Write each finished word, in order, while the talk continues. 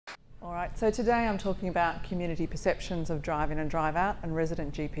All right, so today I'm talking about community perceptions of drive-in and drive-out and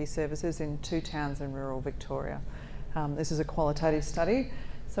resident GP services in 2 towns in rural Victoria. This is a qualitative study.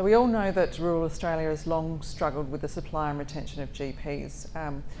 So we all know that rural Australia has long struggled with the supply and retention of GPs.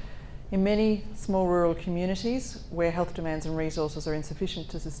 In many small rural communities where health demands and resources are insufficient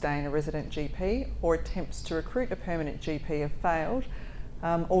to sustain a resident GP, or attempts to recruit a permanent GP have failed,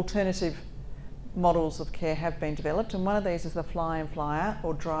 alternative models of care have been developed, and one of these is the fly-in, fly-out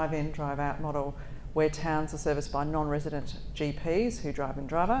or drive-in, drive-out model, where towns are serviced by non-resident GPs who drive in,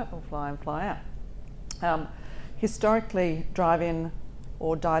 drive out, or fly-in, fly-out. Historically, drive-in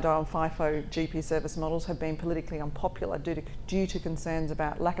or DIDO and FIFO GP service models have been politically unpopular due to concerns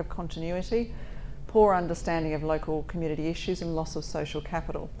about lack of continuity, poor understanding of local community issues and loss of social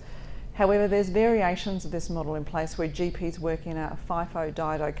capital. However, there's variations of this model in place where GPs work in a FIFO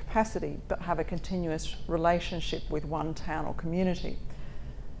DIDO capacity but have a continuous relationship with one town or community.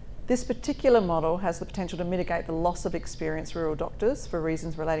 This particular model has the potential to mitigate the loss of experienced rural doctors for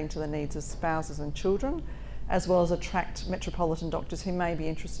reasons relating to the needs of spouses and children, as well as attract metropolitan doctors who may be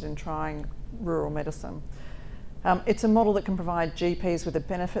interested in trying rural medicine. It's a model that can provide GPs with the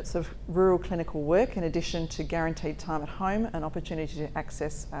benefits of rural clinical work in addition to guaranteed time at home and opportunity to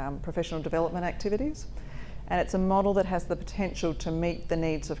access professional development activities. And it's a model that has the potential to meet the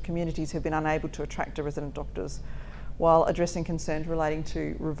needs of communities who've been unable to attract resident doctors while addressing concerns relating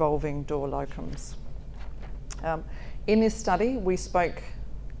to revolving door locums. In this study, we spoke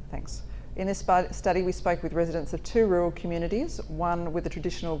with residents of 2 rural communities, one with a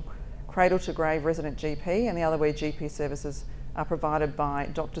traditional cradle-to-grave resident GP and the other where GP services are provided by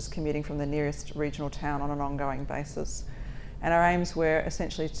doctors commuting from the nearest regional town on an ongoing basis. And our aims were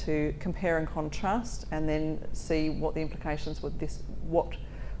essentially to compare and contrast and then see what the implications would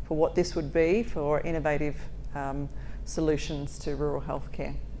what this would be for innovative solutions to rural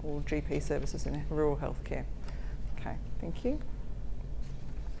healthcare or GP services in rural healthcare. Okay, thank you.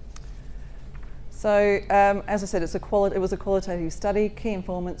 So, as I said, it was a qualitative study. Key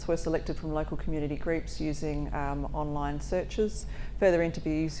informants were selected from local community groups using online searches. Further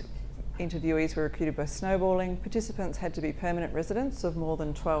interviewees were recruited by snowballing. Participants had to be permanent residents of more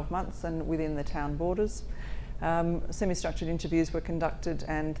than 12 months and within the town borders. Semi-structured interviews were conducted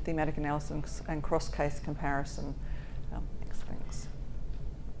and thematic analysis and cross-case comparison. Thanks.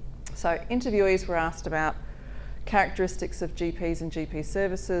 So, interviewees were asked about characteristics of GPs and GP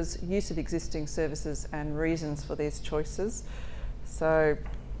services, use of existing services and reasons for these choices. So,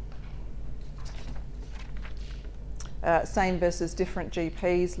 same versus different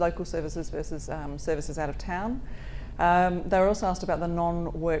GPs, local services versus services out of town. They were also asked about the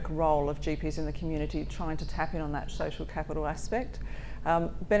non-work role of GPs in the community, trying to tap in on that social capital aspect.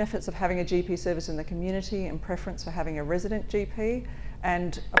 Benefits of having a GP service in the community and preference for having a resident GP,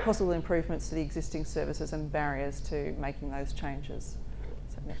 and possible improvements to the existing services and barriers to making those changes.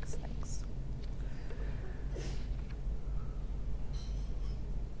 So next, thanks.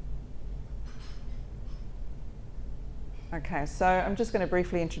 Okay, so I'm just going to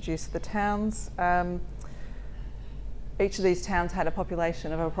briefly introduce the towns. Each of these towns had a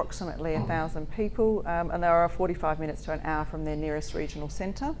population of approximately 1,000 people, and they were 45 minutes to an hour from their nearest regional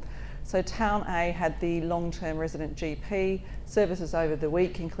centre. So Town A had the long-term resident GP, services over the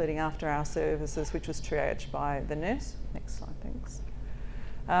week, including after-hour services, which was triaged by the nurse. Next slide, thanks.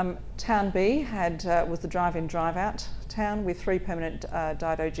 Town B was the drive-in, drive-out town with 3 permanent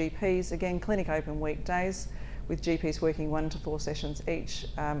DIDO GPs, again clinic open weekdays, with GPs working 1 to 4 sessions each.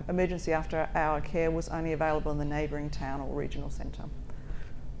 Emergency after-hour care was only available in the neighbouring town or regional centre.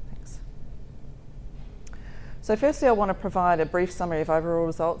 Thanks. So firstly, I want to provide a brief summary of overall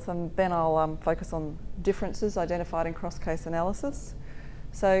results, and then I'll focus on differences identified in cross-case analysis.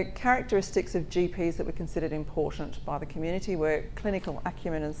 So characteristics of GPs that were considered important by the community were clinical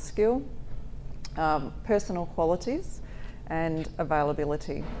acumen and skill, personal qualities, and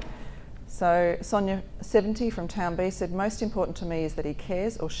availability. So Sonia, 70 from Town B, said, "Most important to me is that he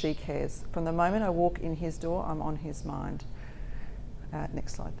cares or she cares. From the moment I walk in his door, I'm on his mind."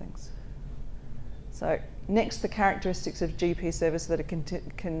 Next slide, thanks. So next, the characteristics of GP service that are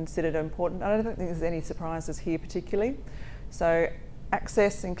considered important. I don't think there's any surprises here particularly. So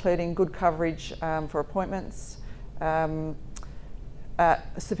access, including good coverage for appointments,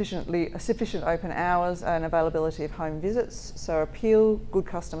 sufficient open hours and availability of home visits. So appeal, good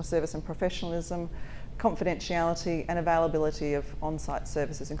customer service and professionalism, confidentiality and availability of on-site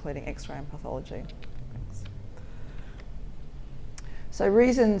services, including X-ray and pathology. Thanks. So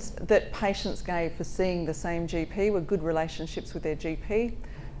reasons that patients gave for seeing the same GP were good relationships with their GP,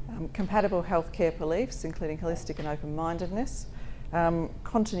 compatible healthcare beliefs, including holistic and open-mindedness,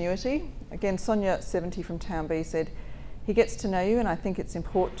 Continuity. Again, Sonia, 70 from Town B, said, he gets to know you, and I think it's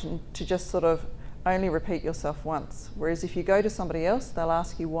important to just sort of only repeat yourself once. Whereas if you go to somebody else, they'll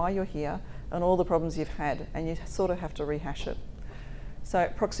ask you why you're here and all the problems you've had, and you sort of have to rehash it. So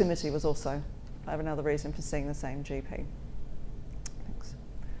proximity was also another reason for seeing the same GP. Thanks.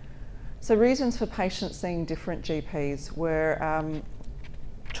 So reasons for patients seeing different GPs were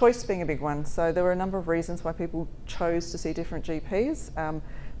choice being a big one. So there were a number of reasons why people chose to see different GPs.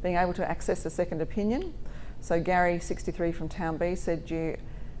 Being able to access a second opinion. So Gary, 63 from Town B, said you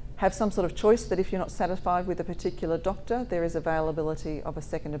have some sort of choice that if you're not satisfied with a particular doctor, there is availability of a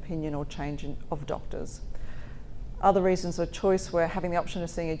second opinion or change of doctors. Other reasons of choice were having the option of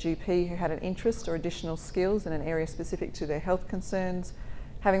seeing a GP who had an interest or additional skills in an area specific to their health concerns,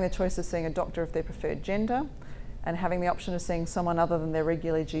 having the choice of seeing a doctor of their preferred gender, and having the option of seeing someone other than their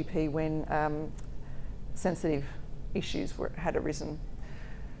regular GP when sensitive issues had arisen.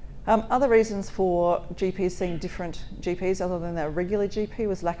 Other reasons for GPs seeing different GPs other than their regular GP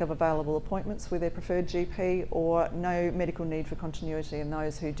was lack of available appointments with their preferred GP or no medical need for continuity in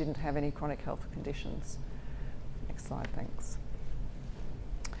those who didn't have any chronic health conditions. Next slide, thanks.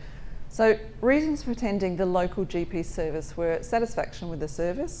 So reasons for attending the local GP service were satisfaction with the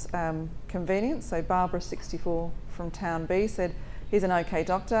service, convenience. So Barbara, 64 from Town B, said, he's an okay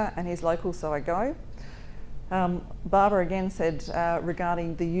doctor and he's local, so I go. Barbara again said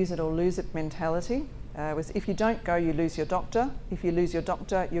regarding the use it or lose it mentality, was if you don't go, you lose your doctor. If you lose your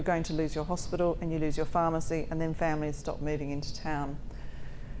doctor, you're going to lose your hospital and you lose your pharmacy, and then families stop moving into town.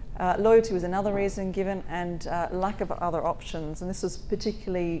 Loyalty was another reason given, and lack of other options. And this was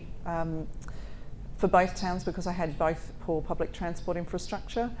particularly for both towns because I had both poor public transport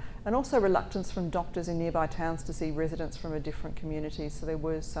infrastructure and also reluctance from doctors in nearby towns to see residents from a different community. So there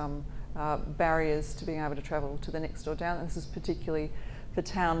were some barriers to being able to travel to the next door town. And this is particularly for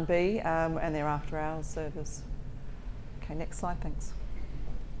Town B and their after hours service. Okay, next slide, thanks.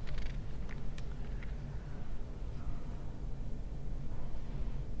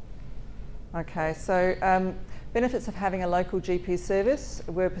 Okay, so benefits of having a local GP service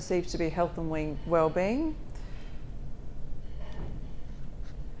were perceived to be health and well-being.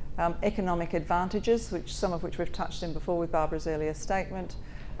 Economic advantages, some of which we've touched in before with Barbara's earlier statement.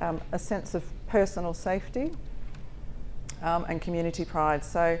 A sense of personal safety and community pride.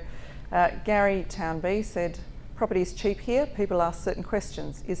 So Gary, Town B, said, property is cheap here. People ask certain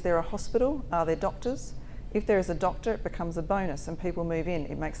questions. Is there a hospital? Are there doctors? If there is a doctor, it becomes a bonus and people move in.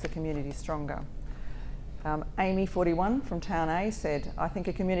 It makes the community stronger. Amy, 41 from Town A, said, I think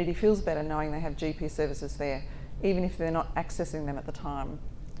a community feels better knowing they have GP services there, even if they're not accessing them at the time.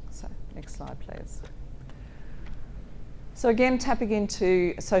 So next slide, please. So again, tapping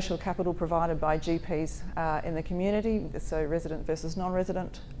into social capital provided by GPs in the community, so resident versus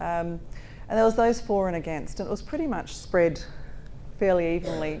non-resident. And there was those for and against, and it was pretty much spread fairly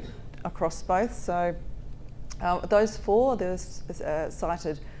evenly across both. So those for, there's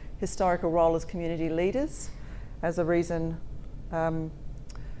cited historical role as community leaders as a reason,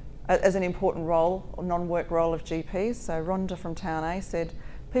 as an important role, or non-work role of GPs. So Rhonda from Town A said,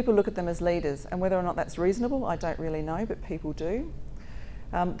 people look at them as leaders, and whether or not that's reasonable, I don't really know, but people do.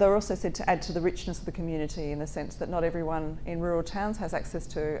 They were also said to add to the richness of the community in the sense that not everyone in rural towns has access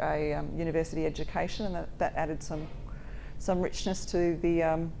to a university education, and that added some richness to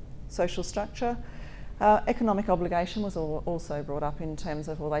the social structure. Economic obligation was also brought up in terms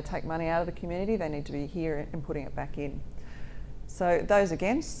of, well, they take money out of the community, they need to be here and putting it back in. So those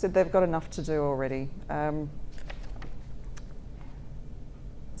against said they've got enough to do already.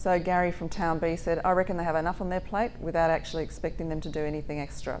 So Gary from Town B said, I reckon they have enough on their plate without actually expecting them to do anything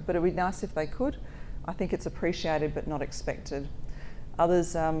extra, but it would be nice if they could. I think it's appreciated but not expected.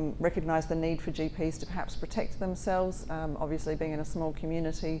 Others recognise the need for GPs to perhaps protect themselves, obviously being in a small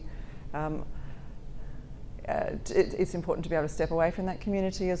community. It's important to be able to step away from that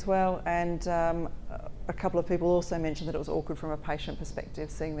community as well, and a couple of people also mentioned that it was awkward from a patient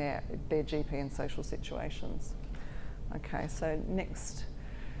perspective seeing their GP in social situations. Okay, so next.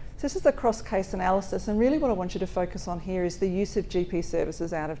 So this is the cross-case analysis, and really what I want you to focus on here is the use of GP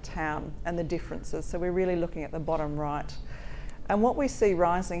services out of town and the differences. So we're really looking at the bottom right. And what we see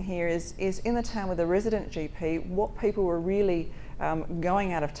rising here is in the town with a resident GP, what people were really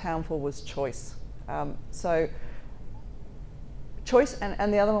going out of town for was choice. So choice,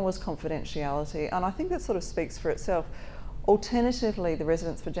 and the other one was confidentiality, and I think that sort of speaks for itself. Alternatively, the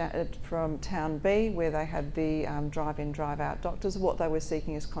residents from Town B, where they had the drive-in, drive-out doctors, what they were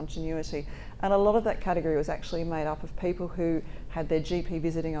seeking is continuity. And a lot of that category was actually made up of people who had their GP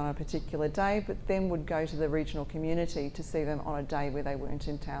visiting on a particular day, but then would go to the regional community to see them on a day where they weren't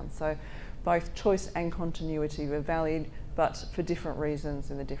in town. So both choice and continuity were valid, but for different reasons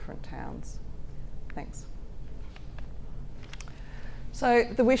in the different towns. Thanks. So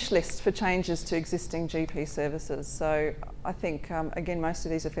the wish list for changes to existing GP services. So I think, again, most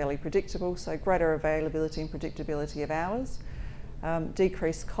of these are fairly predictable. So greater availability and predictability of hours,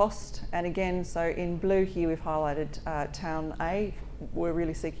 decreased cost. And again, so in blue here, we've highlighted Town A. We're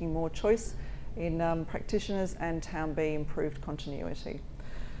really seeking more choice in practitioners, and Town B, improved continuity.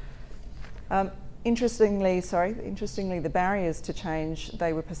 Interestingly, the barriers to change,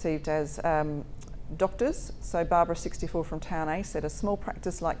 they were perceived as doctors. So Barbara, 64, from Town A, said a small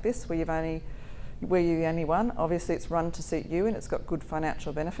practice like this, where you're the only one, obviously it's run to suit you and it's got good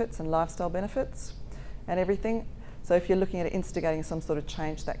financial benefits and lifestyle benefits and everything. So if you're looking at instigating some sort of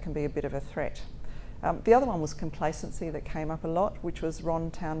change, that can be a bit of a threat. The other one was complacency, that came up a lot, which was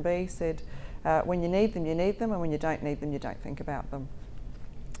Ron, Town B, said when you need them, and when you don't need them, you don't think about them,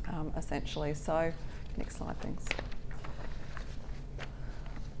 essentially. So next slide, thanks.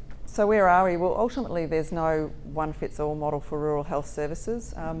 So where are we? Well, ultimately there's no one-fits-all model for rural health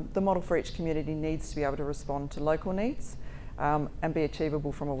services. The model for each community needs to be able to respond to local needs and be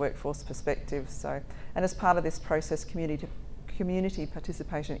achievable from a workforce perspective. So, and as part of this process, community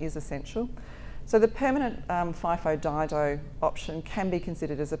participation is essential. So the permanent FIFO DIDO option can be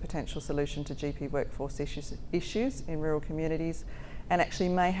considered as a potential solution to GP workforce issues in rural communities, and actually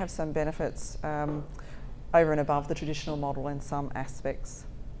may have some benefits over and above the traditional model in some aspects.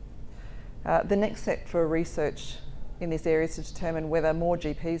 The next step for research in this area is to determine whether more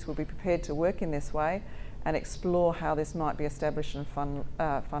GPs will be prepared to work in this way, and explore how this might be established and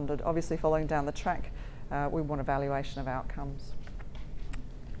funded. Obviously, following down the track, we want evaluation of outcomes.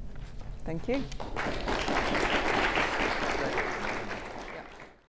 Thank you.